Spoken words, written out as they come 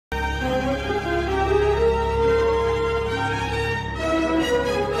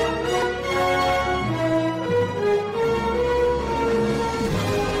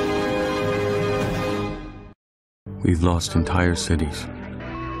We've lost entire cities.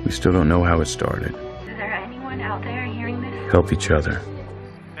 We still don't know how it started. Is there anyone out there hearing this? Help each other.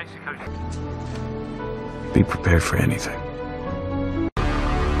 Be prepared for anything.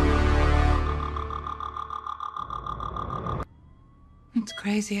 It's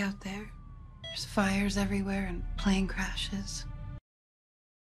crazy out there. There's fires everywhere and plane crashes.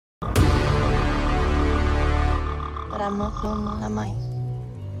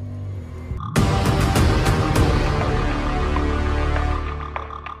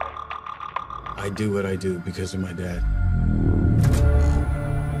 I do what I do because of my dad.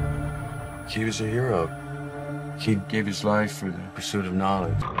 He was a hero. He gave his life for the pursuit of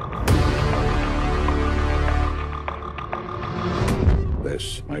knowledge.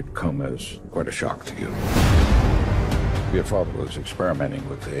 This might come as quite a shock to you. Your father was experimenting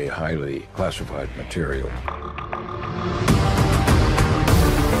with a highly classified material.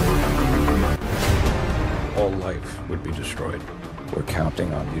 All life would be destroyed. We're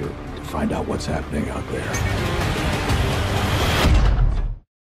counting on you to find out what's happening out there.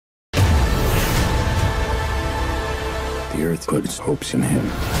 The Earth put its hopes in him.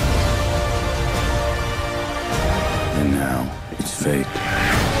 And now, it's fate.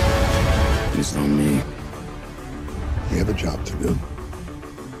 It's on me. We have a job to do.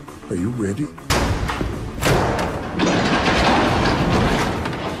 Are you ready?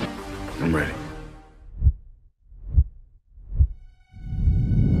 I'm ready.